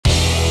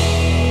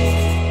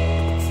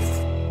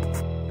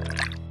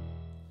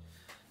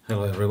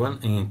Hello everyone,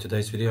 in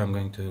today's video I'm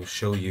going to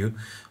show you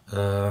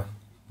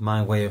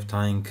my way of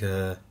tying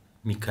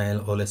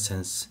Michael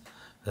Olesen's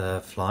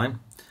fly.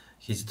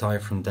 He's a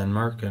tyer from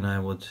Denmark, and I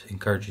would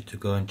encourage you to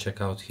go and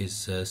check out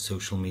his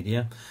social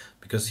media,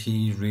 because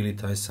he really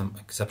ties some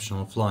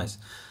exceptional flies.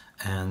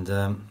 And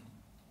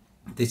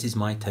this is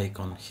my take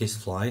on his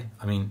fly.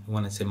 I mean,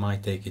 when I say my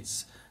take,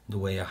 it's the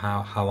way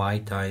how I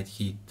tie it.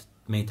 He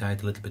may tie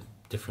it a little bit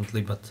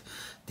differently, but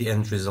the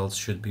end results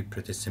should be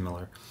pretty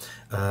similar.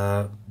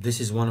 This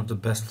is one of the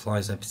best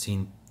flies I've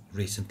seen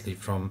recently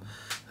from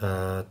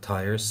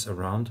tyers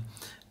around,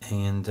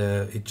 and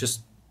it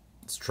just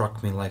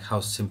struck me like how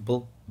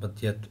simple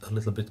but yet a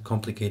little bit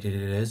complicated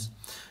it is,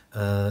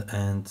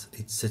 and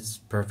it sits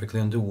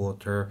perfectly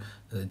underwater.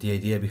 The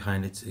idea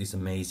behind it is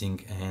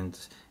amazing, and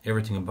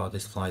everything about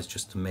this fly is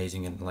just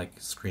amazing and like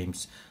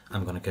screams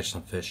I'm gonna catch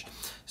some fish.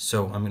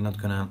 So I'm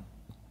not gonna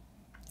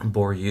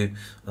bore you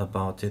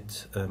about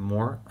it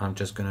more. I'm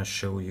just gonna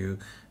show you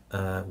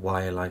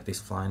why I like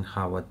this fly and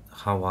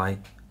how I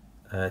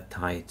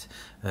tie it.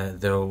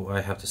 Though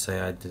I have to say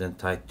I didn't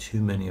tie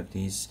too many of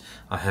these.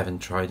 I haven't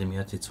tried them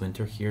yet. It's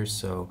winter here,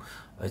 so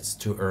it's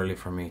too early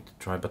for me to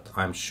try, but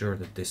I'm sure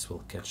that this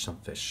will catch some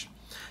fish.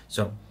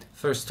 So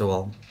first of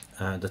all,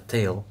 the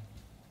tail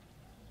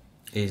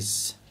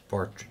is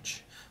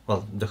partridge.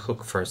 Well, the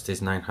hook first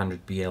is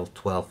 900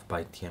 BL12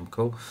 by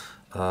Tiemco.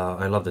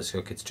 I love this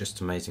hook, it's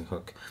just amazing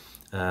hook.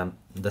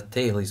 The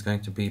tail is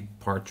going to be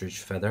partridge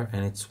feather,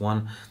 and it's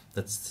one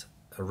that's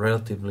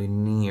relatively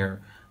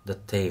near the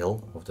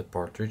tail of the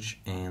partridge,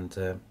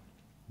 and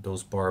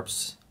those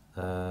barbs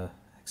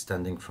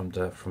extending from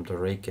the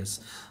rachis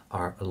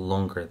are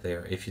longer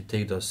there. If you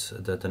take those,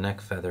 the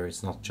neck feather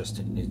is not just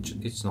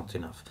it's not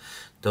enough.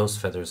 Those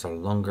feathers are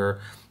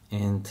longer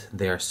and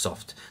they are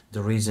soft.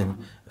 The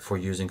reason for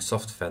using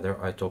soft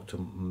feather, I talked to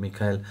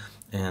Michael,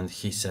 and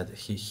he said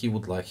he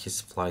would like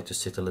his fly to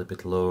sit a little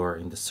bit lower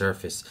in the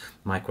surface.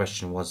 My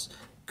question was,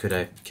 could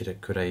I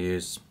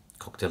use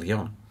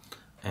coquetellion?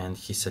 And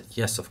he said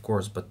yes, of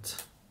course,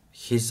 but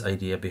his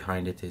idea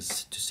behind it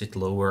is to sit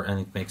lower, and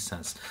it makes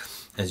sense.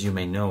 As you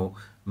may know,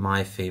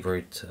 my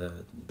favorite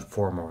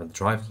form of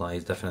dry fly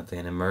is definitely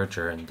an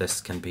emerger, and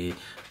this can be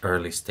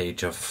early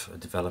stage of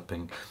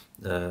developing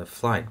the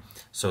fly.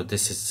 So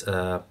this is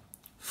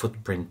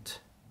footprint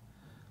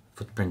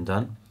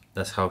done.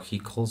 That's how he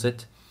calls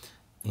it,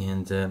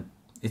 and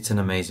it's an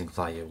amazing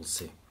fly, you will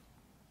see.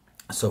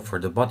 So for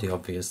the body,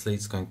 obviously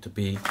it's going to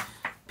be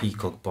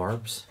peacock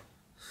barbs,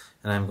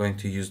 and I'm going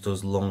to use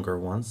those longer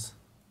ones.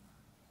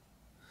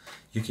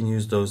 You can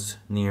use those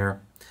near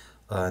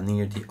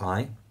the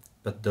eye,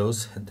 but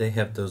they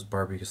have those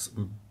barbules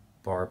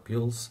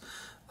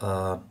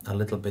a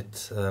little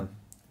bit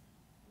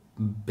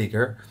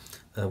bigger,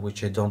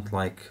 which I don't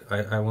like.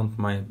 I want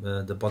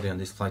the body on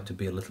this fly to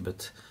be a little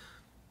bit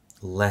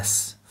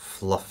less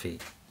fluffy,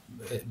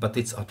 but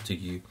it's up to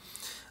you.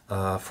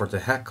 For the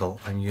hackle,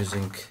 I'm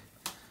using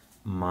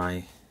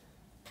my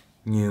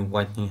new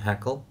whitening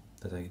hackle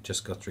that I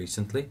just got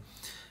recently,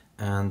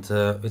 and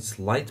it's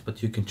light,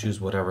 but you can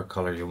choose whatever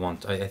color you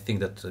want. I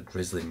think that the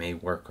grizzly may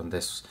work on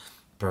this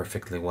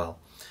perfectly well.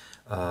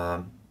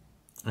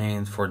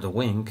 And for the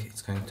wing,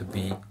 it's going to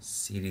be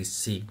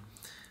CDC,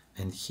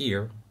 and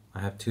here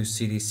I have two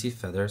CDC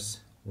feathers.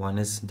 One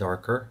is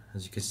darker,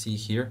 as you can see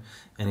here,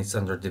 and it's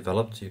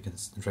underdeveloped. You can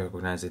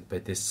recognize it by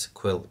this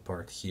quill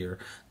part here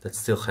that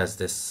still has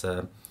this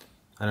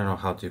I don't know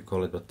how to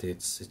call it, but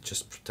it's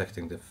just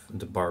protecting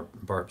the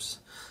barbs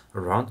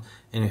around.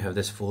 And you have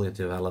this fully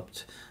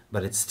developed,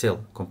 but it's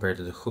still, compared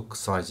to the hook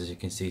size, as you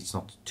can see, it's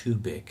not too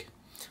big.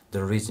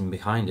 The reason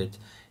behind it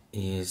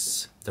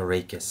is the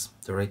rachis.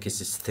 The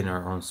rachis is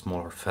thinner on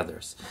smaller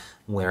feathers,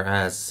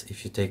 whereas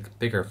if you take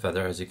bigger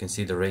feather, as you can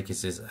see, the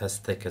rachis is as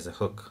thick as a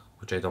hook,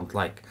 which I don't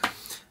like.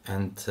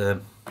 And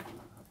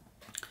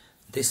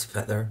this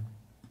feather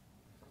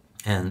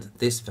and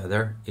this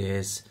feather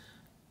is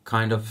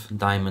kind of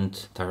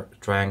diamond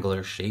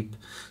triangular shape,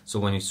 so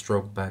when you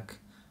stroke back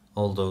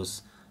all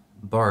those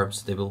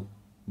barbs, they will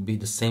be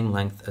the same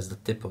length as the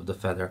tip of the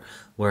feather,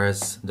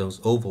 whereas those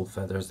oval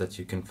feathers that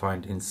you can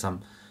find in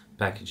some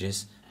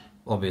packages,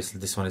 obviously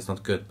this one is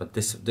not good, but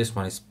this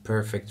one is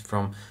perfect.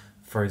 From,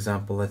 for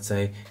example, let's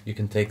say you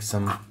can take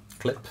some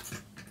clip,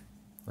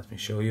 let me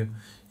show you.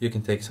 You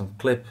can take some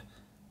clip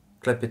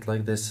it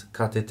like this,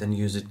 cut it, and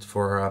use it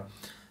for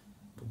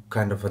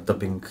kind of a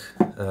dubbing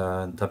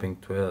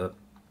to a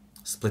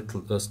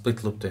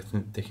split loop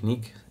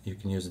technique. You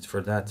can use it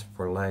for that,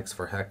 for legs,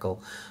 for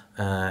hackle.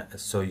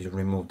 So you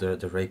remove the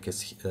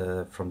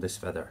rachis from this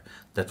feather.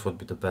 That would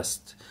be the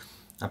best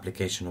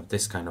application of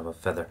this kind of a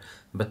feather,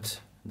 but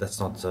that's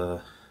not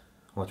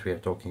what we are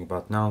talking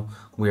about now.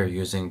 We are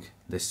using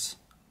this,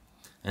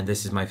 and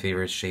this is my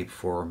favorite shape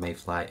for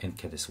mayfly and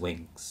caddis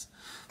wings.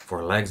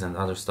 For legs and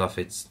other stuff,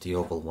 it's the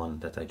oval one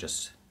that I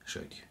just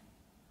showed you.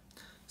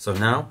 So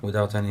now,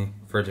 without any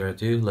further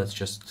ado, let's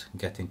just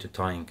get into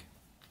tying.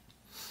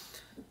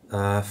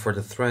 For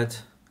the thread,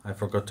 I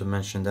forgot to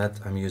mention that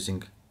I'm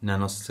using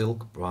Nano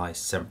Silk by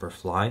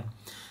Semperfly,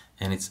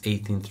 and it's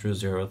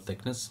 18/0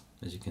 thickness.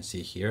 as you can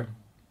see here.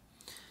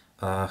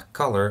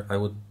 Color, I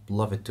would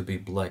love it to be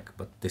black,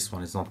 but this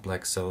one is not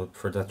black, so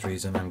for that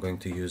reason I'm going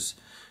to use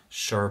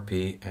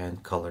Sharpie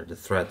and color the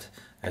thread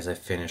as I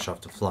finish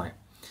off the fly.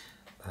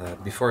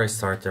 Before I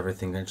start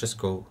everything, I just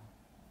go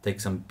take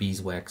some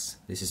beeswax.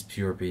 This is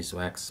pure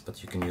beeswax,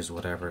 but you can use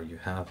whatever you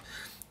have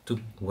to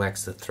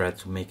wax the thread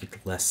to make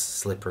it less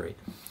slippery.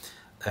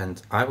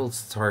 And I will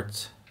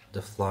start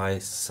the fly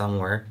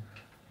somewhere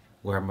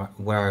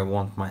where I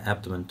want my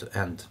abdomen to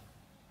end.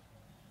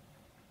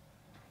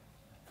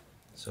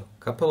 So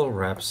a couple of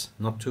wraps,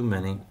 not too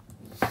many.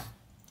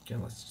 Okay,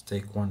 let's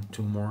take 1,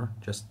 2 more.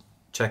 Just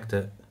check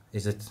did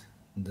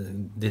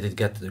it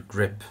get the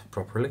grip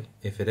properly?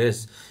 If it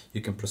is,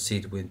 you can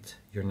proceed with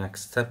your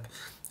next step,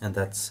 and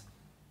that's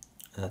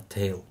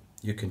tail.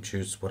 You can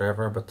choose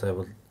whatever, but I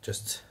will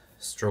just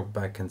stroke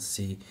back and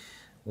see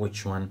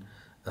which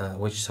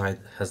side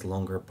has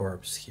longer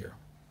barbs here.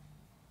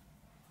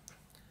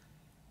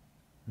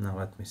 Now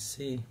let me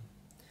see.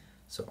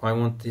 So I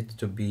want it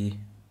to be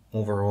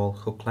overall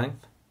hook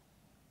length.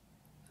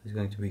 It's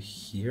going to be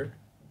here,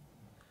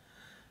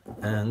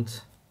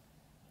 and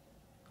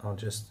I'll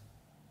just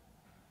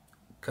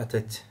cut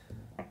it,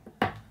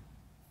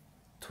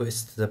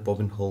 twist the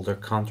bobbin holder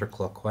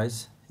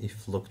counterclockwise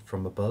if looked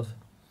from above,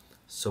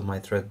 so my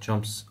thread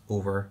jumps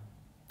over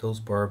those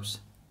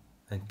barbs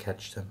and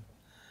catch them,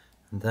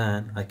 and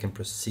then I can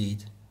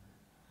proceed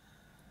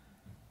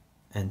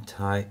and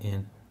tie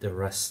in the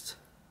rest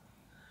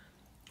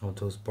of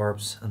those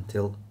barbs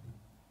until,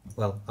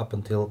 well, up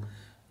until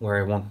where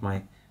I want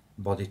my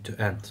body to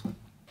end.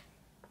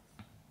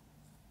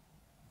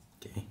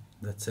 Okay,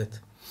 that's it.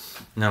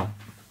 Now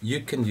you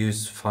can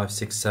use 5,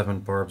 6, 7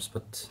 barbs,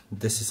 but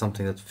this is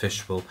something that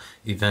fish will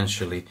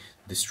eventually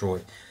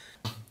destroy.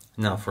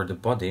 Now for the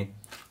body,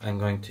 I'm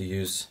going to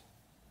use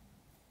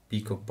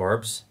peacock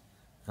barbs.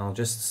 I'll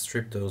just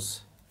strip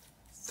those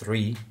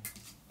 3,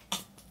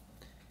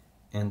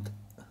 and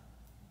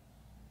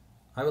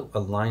I will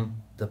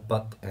align the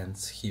butt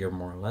ends here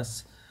more or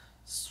less,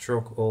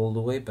 stroke all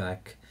the way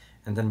back,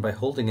 and then by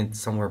holding it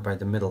somewhere by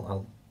the middle,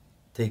 I'll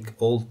take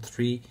all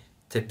 3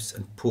 tips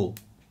and pull,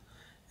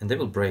 and they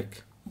will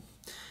break.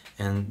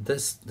 And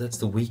that's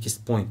the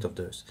weakest point of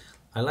those.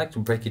 I like to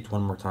break it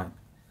one more time,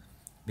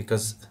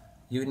 because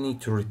you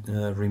need to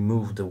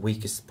remove the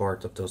weakest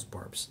part of those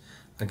barbs.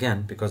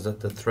 Again, because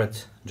the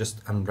thread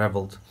just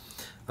unraveled.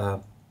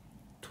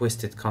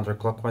 Twist it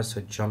counterclockwise so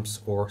it jumps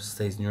or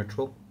stays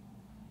neutral.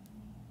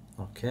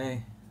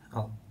 Okay,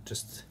 I'll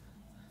just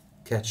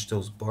catch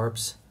those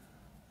barbs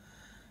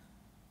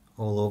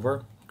all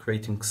over,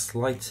 creating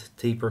slight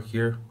taper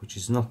here, which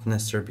is not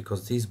necessary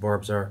because these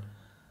barbs are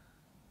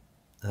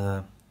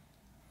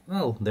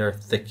well, they're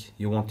thick.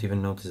 You won't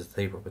even notice the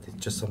taper, but it's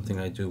just something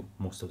I do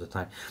most of the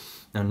time.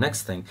 Now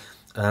next thing,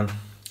 let me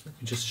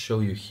just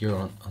show you here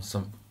on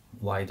some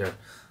wider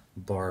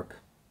barb.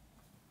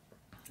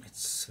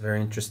 It's very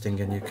interesting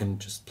and you can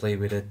just play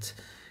with it.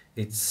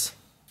 It's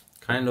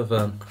kind of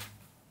a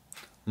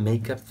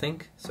makeup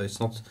thing, so it's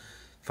not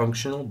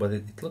functional, but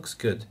it looks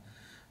good.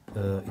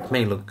 It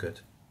may look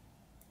good.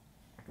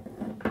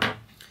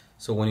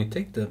 So when you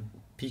take the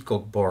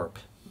peacock barb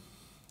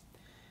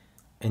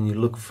and you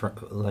look from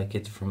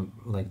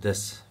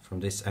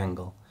this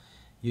angle,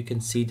 you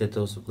can see that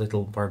those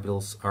little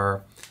barbils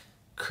are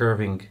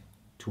curving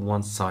to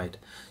one side.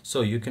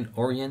 So you can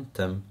orient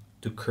them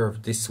to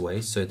curve this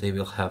way, so they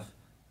will have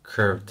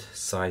curved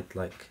side,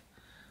 like,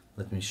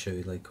 let me show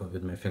you, like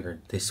with my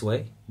finger, this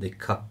way, they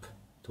cup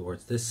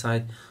towards this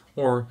side,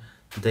 or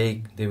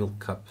they will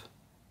cup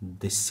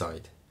this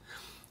side.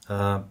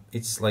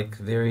 It's like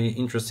very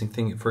interesting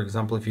thing. For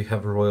example, if you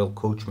have a royal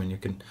coachman, you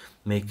can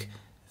make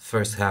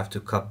first half to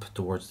cup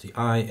towards the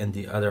eye and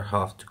the other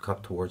half to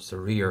cup towards the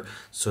rear,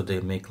 so they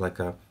make like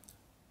a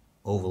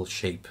oval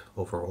shape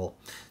overall.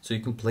 So you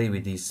can play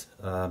with these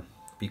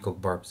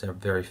peacock barbs. They're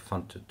very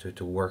fun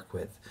to work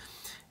with,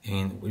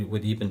 and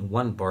with even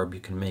one barb you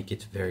can make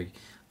it very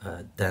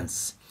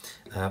dense.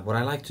 What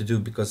I like to do,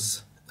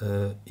 because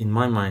in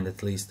my mind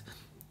at least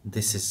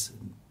this is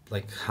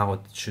like how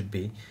it should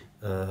be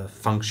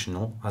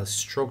functional, I'll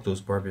stroke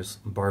those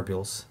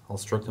barbils, I'll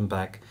stroke them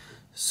back,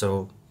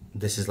 so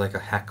this is like a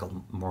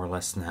hackle more or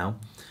less now,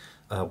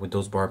 with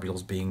those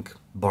barbils being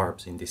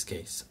barbs in this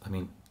case. I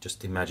mean,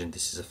 just imagine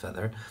this is a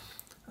feather,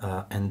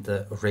 and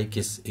the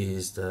rachis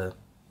is the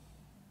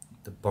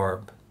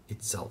barb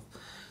itself.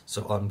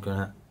 So I'm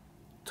gonna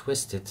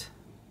twist it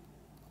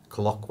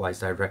clockwise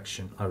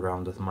direction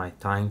around my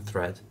tying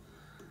thread,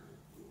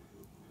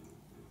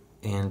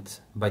 and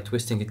by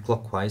twisting it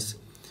clockwise,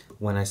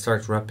 when I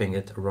start wrapping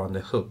it around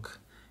the hook,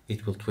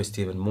 it will twist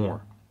even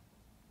more,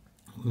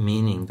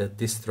 meaning that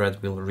this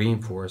thread will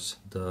reinforce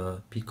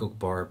the peacock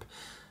barb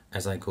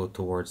as I go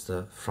towards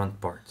the front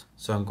part.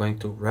 So I'm going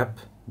to wrap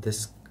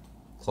this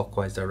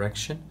clockwise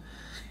direction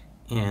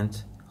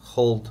and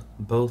hold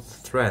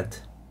both thread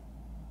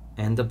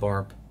and the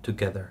barb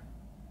together.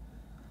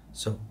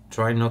 So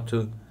try not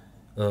to,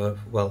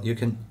 well, you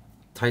can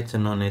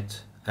tighten on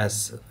it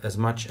as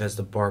much as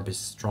the barb is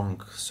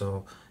strong.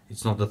 So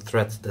It's not the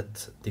thread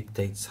that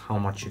dictates how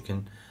much you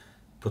can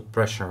put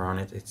pressure on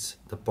it, it's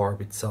the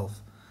barb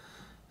itself.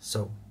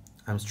 So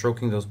I'm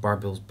stroking those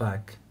barbels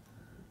back,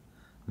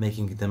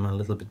 making them a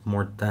little bit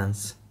more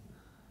dense,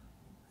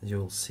 as you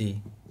will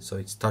see. So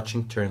it's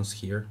touching turns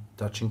here,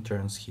 touching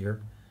turns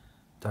here,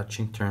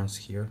 touching turns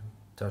here,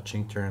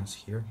 touching turns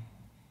here,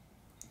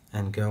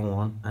 and go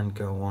on and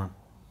go on.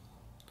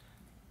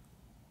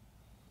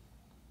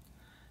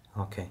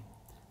 Okay,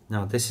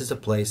 now this is a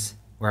place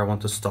where I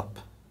want to stop.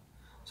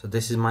 So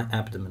this is my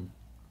abdomen.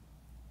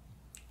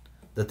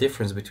 The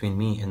difference between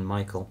me and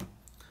Michael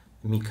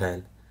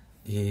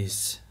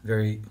is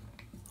very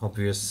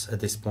obvious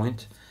at this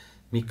point.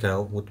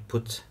 Michael would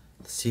put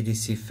the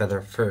CDC feather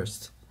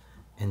first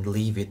and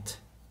leave it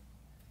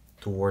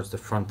towards the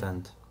front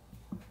end.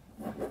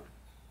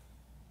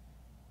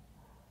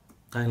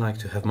 I like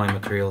to have my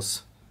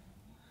materials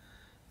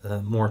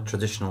more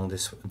traditional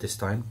this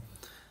time,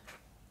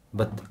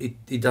 but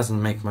it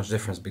doesn't make much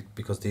difference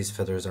because these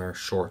feathers are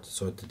short,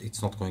 so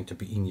it's not going to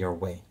be in your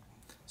way.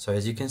 So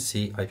as you can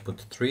see, I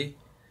put three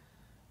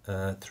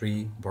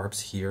barbs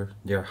here.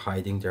 They're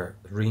hiding, they're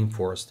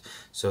reinforced,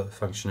 so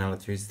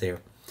functionality is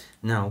there.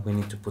 Now we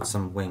need to put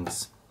some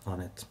wings on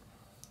it,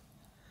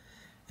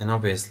 and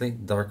obviously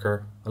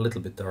darker, a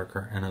little bit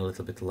darker and a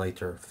little bit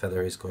lighter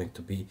feather is going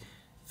to be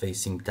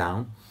facing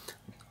down.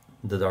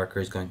 The darker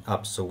is going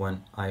up, so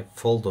when I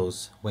fold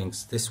those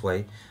wings this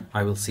way,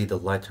 I will see the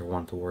lighter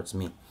one towards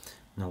me.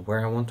 Now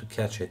where I want to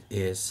catch it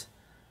is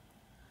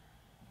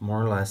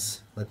more or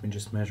less, let me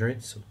just measure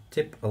it, so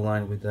tip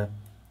aligned with the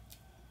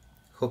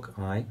hook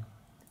eye,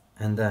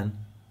 and then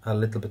a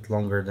little bit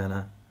longer than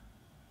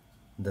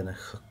a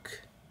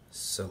hook.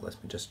 So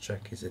let me just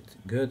check, is it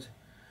good?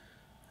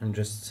 And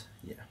just,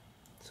 yeah,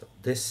 so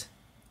this,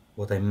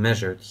 what I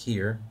measured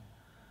here,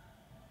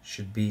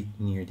 should be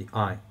near the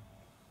eye.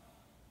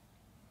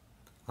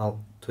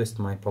 I'll twist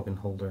my bobbin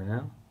holder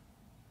now,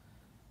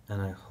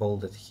 and I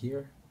hold it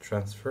here,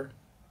 transfer.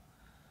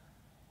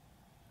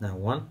 Now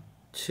 1,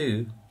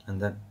 2,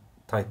 and then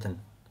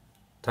tighten.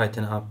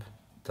 Tighten up,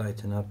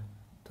 tighten up,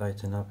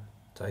 tighten up,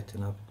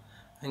 tighten up,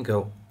 and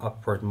go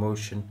upward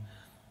motion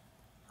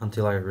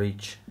until I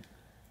reach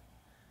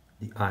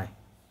the eye.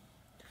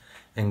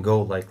 And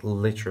go like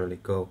literally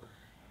go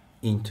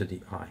into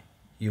the eye.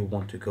 You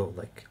want to go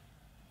like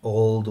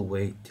all the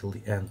way till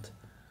the end.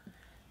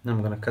 Now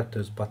I'm going to cut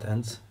those butt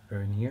ends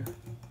very near,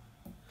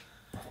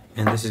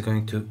 and this is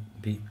going to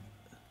be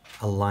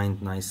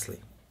aligned nicely.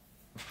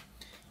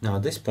 Now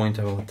at this point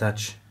I will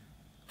attach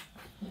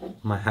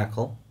my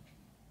hackle,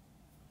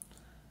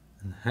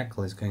 and the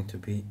hackle is going to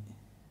be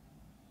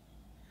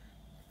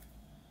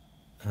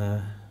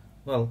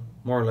well,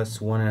 more or less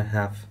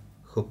 1.5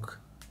 hook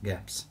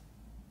gaps.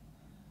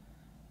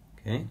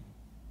 Okay,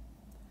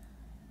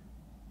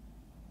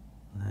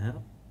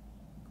 now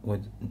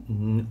with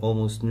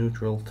almost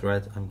neutral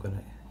thread I'm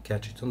gonna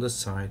catch it on the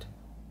side.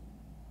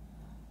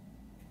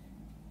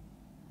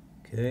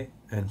 Okay,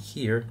 and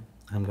here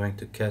I'm going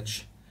to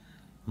catch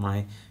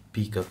my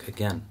peacock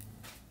again.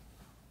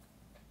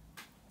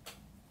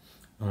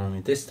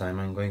 Only this time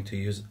I'm going to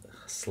use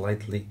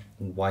slightly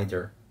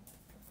wider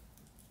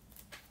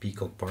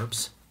peacock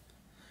barbs.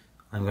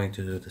 I'm going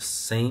to do the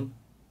same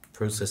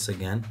process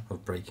again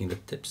of breaking the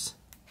tips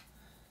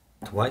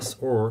twice,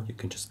 or you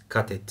can just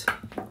cut it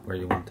where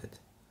you want it.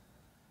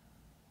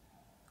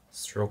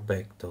 Stroke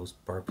back those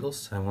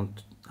barbels. I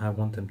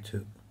want them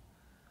to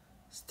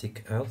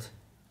stick out,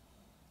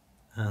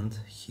 and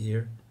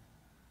here.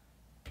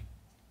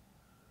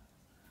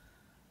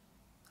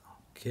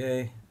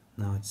 Okay,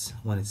 now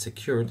when it's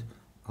secured,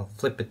 I'll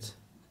flip it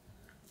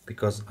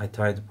because I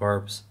tied the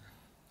barbs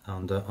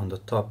on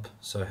the top,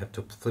 so I have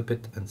to flip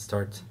it and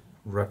start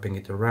wrapping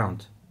it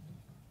around.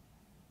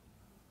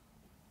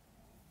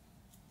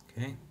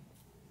 Okay.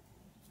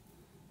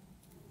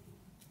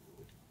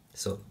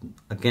 So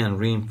again,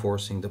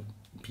 reinforcing the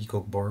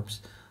peacock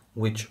barbs,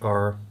 which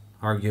are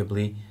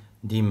arguably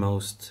the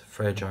most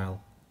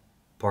fragile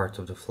part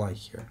of the fly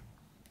here.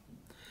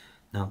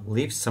 Now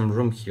leave some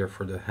room here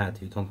for the head.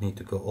 You don't need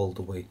to go all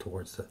the way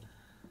towards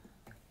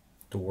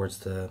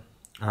the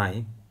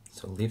eye.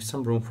 So leave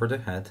some room for the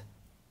head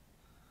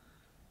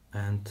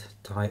and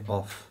tie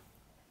off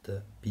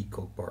the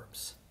peacock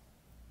barbs.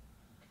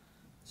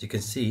 As you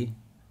can see,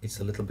 it's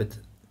a little bit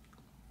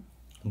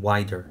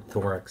wider.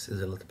 Thorax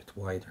is a little bit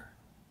wider.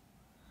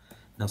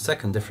 Now,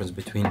 second difference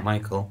between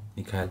Michael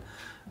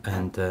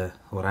and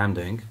what I'm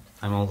doing.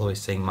 I'm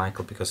always saying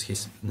Michael because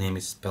his name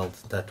is spelled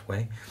that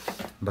way,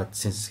 but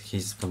since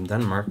he's from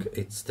Denmark,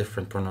 it's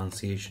different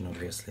pronunciation,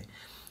 obviously.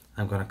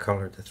 I'm gonna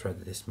color the thread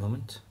at this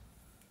moment.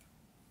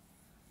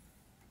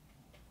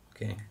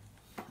 Okay.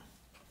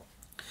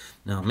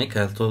 Now,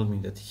 Michael told me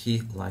that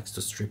he likes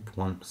to strip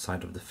one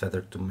side of the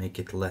feather to make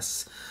it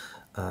less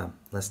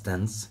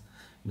dense,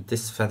 but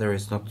this feather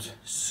is not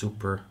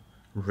super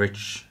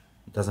rich.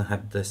 It doesn't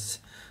have this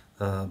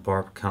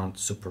barb count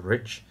super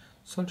rich,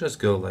 so I'll just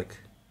go like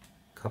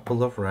a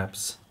couple of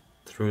wraps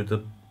through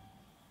the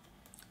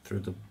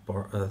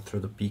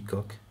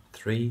peacock,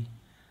 3,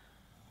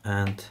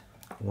 and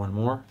one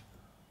more.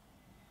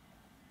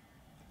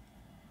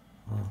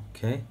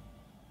 Okay,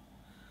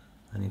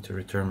 I need to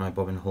return my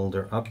bobbin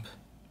holder up.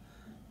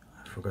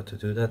 I forgot to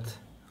do that.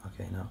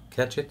 Okay, now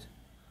catch it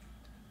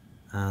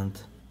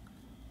and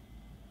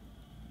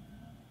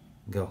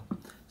go.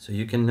 So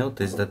you can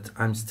notice that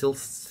I'm still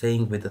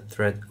staying with the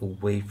thread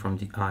away from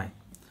the eye.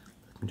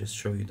 Let me just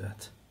show you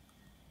that.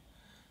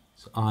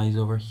 So eye is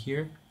over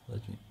here.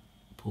 Let me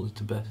pull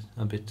it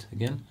a bit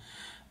again.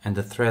 And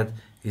the thread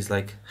is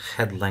like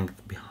head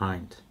length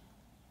behind.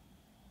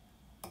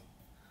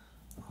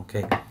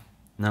 Okay,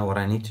 now what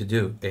I need to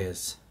do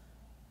is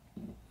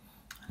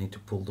I need to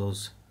pull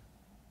those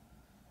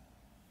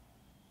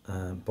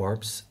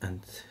barbs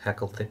and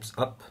hackle tips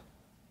up,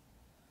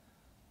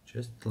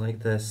 just like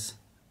this.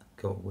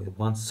 Go with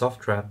one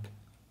soft wrap,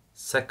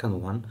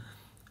 second one,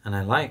 and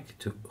I like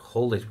to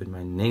hold it with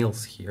my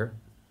nails here,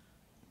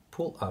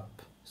 pull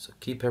up, so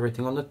keep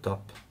everything on the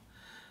top,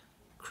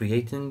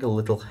 creating a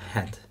little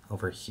head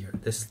over here,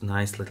 this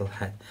nice little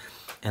head.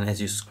 And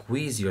as you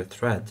squeeze your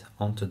thread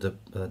onto the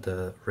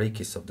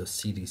rakis of the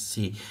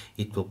CDC,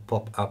 it will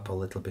pop up a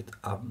little bit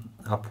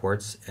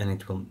upwards, and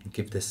it will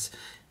give this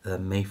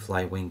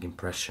mayfly wing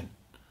impression.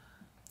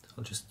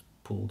 I'll just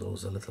pull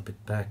those a little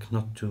bit back,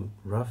 not too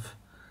rough,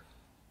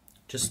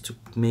 just to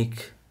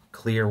make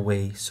clear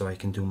way so I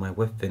can do my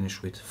whip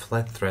finish with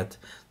flat thread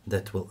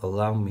that will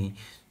allow me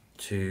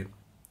to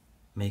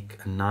make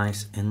a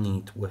nice and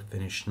neat whip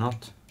finish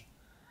knot.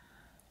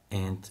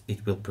 And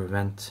it will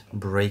prevent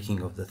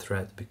breaking of the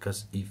thread,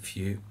 because if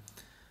you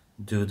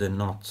do the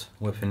knot,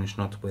 whip finish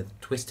knot with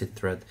twisted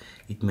thread,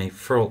 it may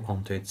furl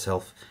onto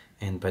itself,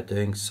 and by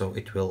doing so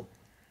it will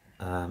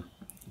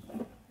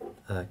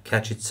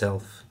catch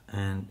itself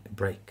and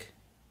break.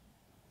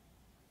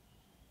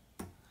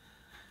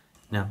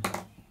 Now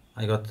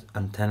I got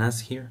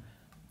antennas here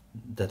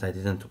that I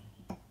didn't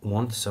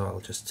want, so I'll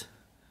just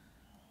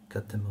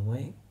cut them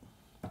away.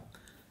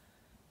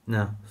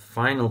 Now,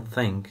 final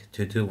thing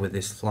to do with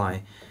this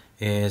fly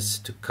is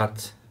to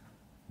cut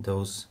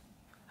those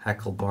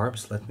hackle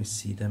barbs. Let me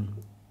see them.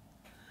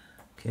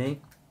 Okay,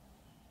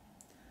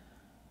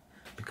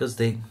 because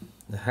the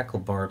hackle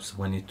barbs,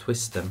 when you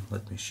twist them,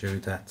 let me show you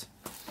that.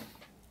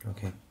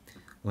 Okay,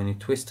 when you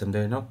twist them,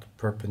 they're not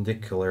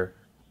perpendicular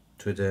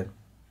to the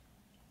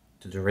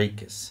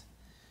rakis.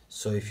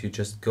 So if you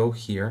just go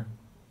here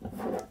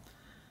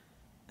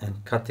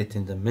and cut it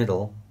in the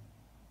middle,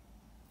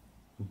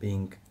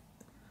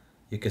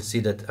 you can see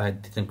that I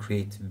didn't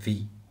create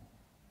V.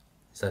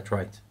 Is that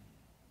right?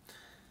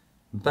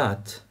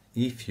 But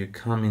if you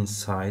come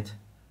inside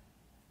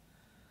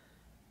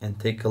and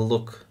take a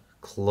look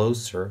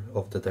closer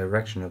of the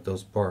direction of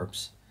those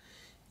barbs,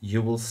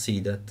 you will see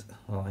that,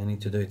 well, I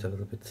need to do it a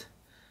little bit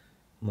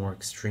more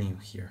extreme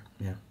here.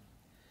 Yeah,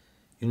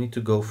 you need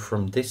to go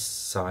from this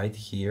side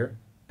here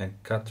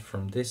and cut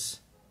from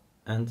this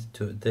end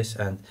to this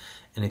end,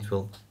 and it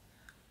will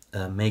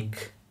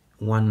make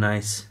one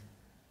nice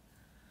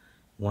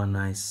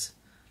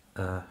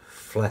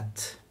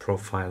flat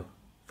profile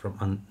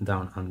from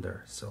down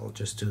under. So I'll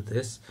just do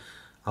this.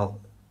 I'll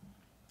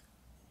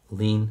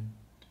lean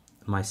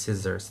my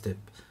scissors tip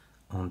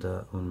on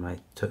my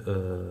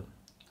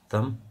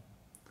thumb,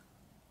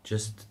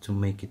 just to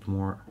make it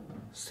more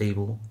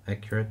stable,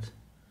 accurate.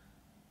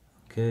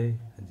 Okay,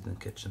 I didn't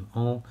catch them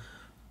all,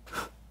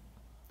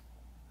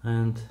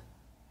 and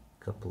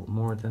a couple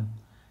more of them.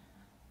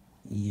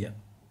 Yeah,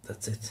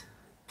 that's it.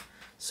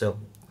 So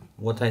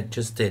what I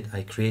just did,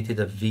 I created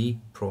a V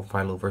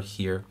profile over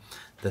here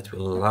that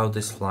will allow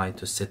this fly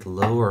to sit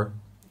lower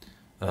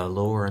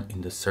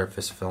in the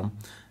surface film,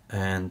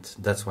 and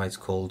that's why it's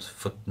called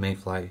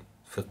mayfly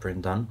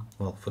footprint done.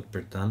 Well,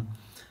 footprint done,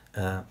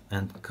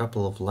 and a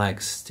couple of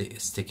legs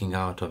sticking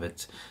out of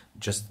it,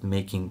 just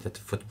making that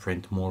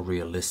footprint more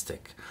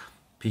realistic.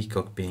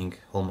 Peacock, being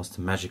almost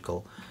a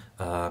magical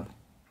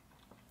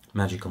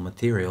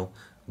material,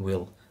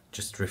 will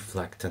just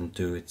reflect and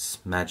do its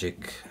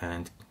magic,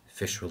 and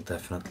fish will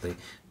definitely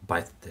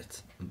bite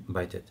it.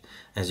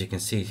 As you can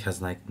see, it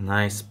has like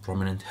nice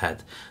prominent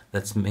head.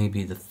 That's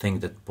maybe the thing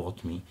that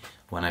bought me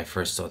when I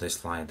first saw this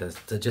fly.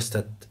 Just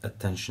that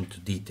attention to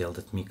detail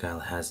that Michael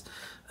has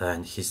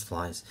in his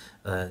flies.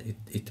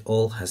 It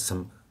all has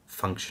some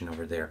function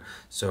over there.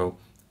 So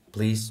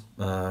please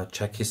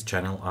check his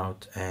channel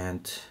out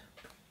and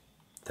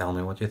tell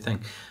me what you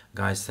think.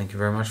 Guys, thank you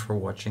very much for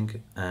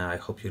watching. I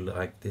hope you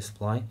liked this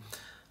fly.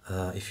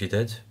 If you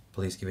did,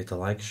 please give it a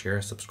like,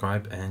 share,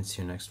 subscribe, and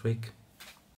see you next week.